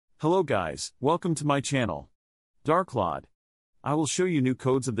Hello guys, welcome to my channel. Darklord. I will show you new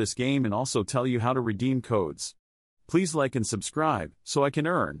codes of this game and also tell you how to redeem codes. Please like and subscribe, so I can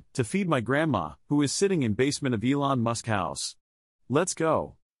earn, to feed my grandma, who is sitting in basement of Elon Musk house. Let's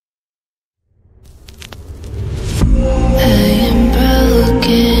go. I am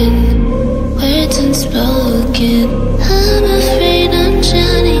broken, words unspoken. I'm afraid I'm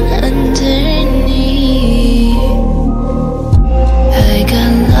drowning underneath. I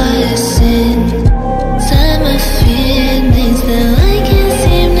got lost inside my feelings. Now I can't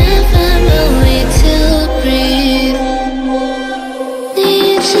seem to find my way to breathe.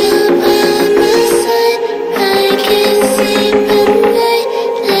 Need you by my side. I can't sleep at night.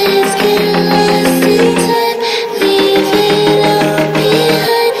 Let's get lost in time. Leave it all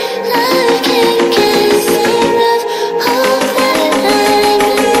behind. Life can get so rough. Hope that I'm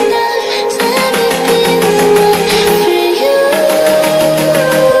enough. Let me be the one for you.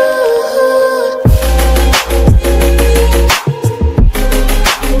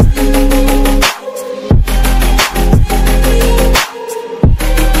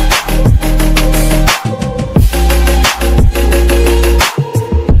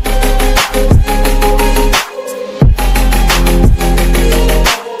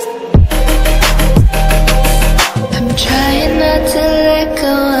 I'm trying not to let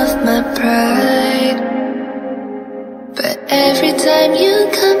go of my pride, but every time you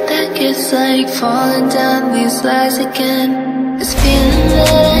come back it's like falling down these lies again. This feeling that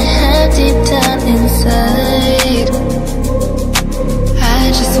I have deep down inside, I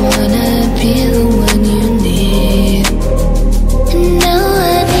just wanna be the one you need. And now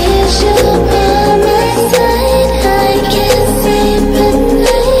I need you by my side. I can't sleep at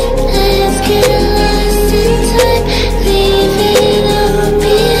night. Let's get lost in time. Leave it all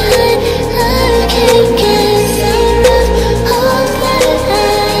behind. Life can get so rough. Hope that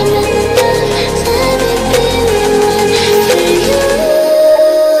I'm enough. Let me be the one for you.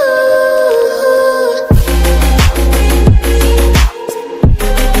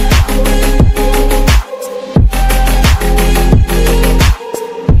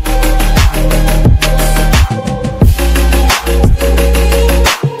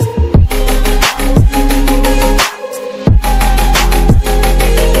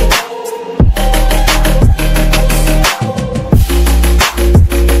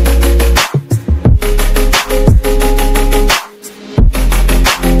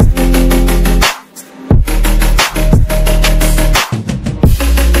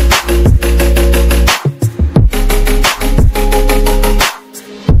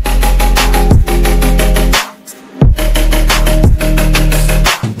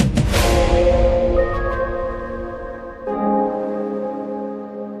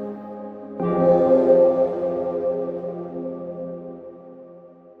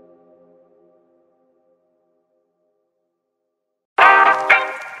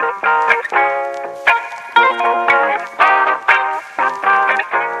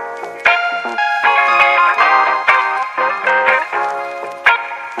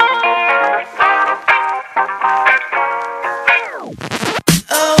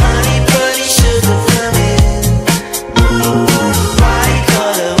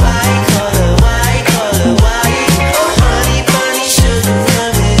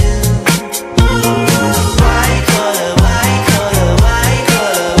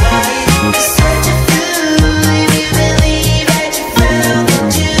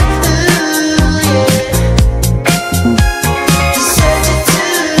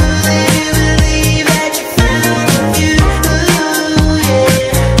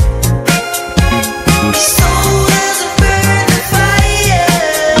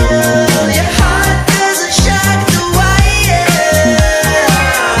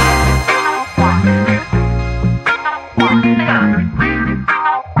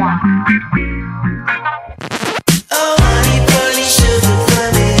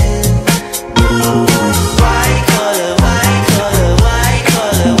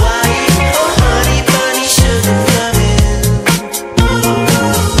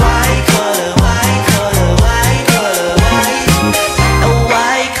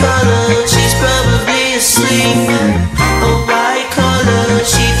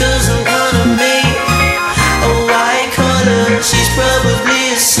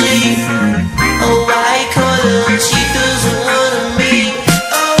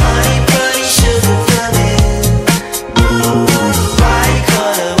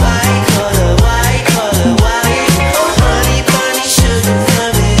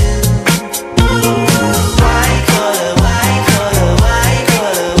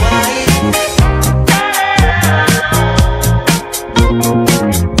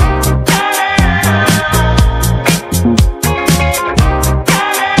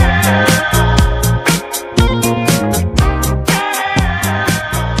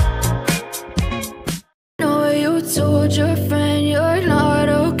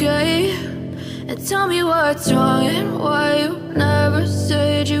 tell me what's wrong and why you never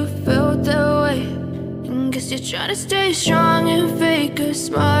said you felt that way. And guess you're trying to stay strong and fake a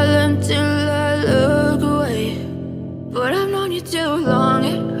smile until I look away. But I've known you too long,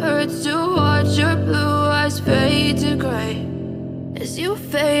 it hurts to watch your blue eyes fade to gray as you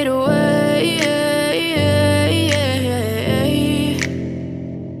fade away,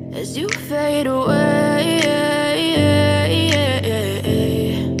 as you fade away.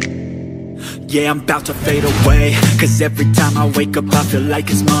 Yeah, I'm about to fade away, cause every time I wake up I feel like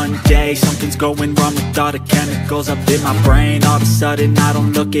it's Monday. Something's going wrong with all the chemicals up in my brain. All of a sudden I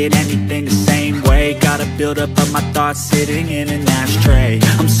don't look at anything the same way. Got a buildup of my thoughts sitting in an ashtray.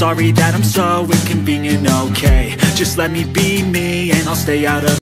 I'm sorry that I'm so inconvenient, okay. Just let me be me and I'll stay out of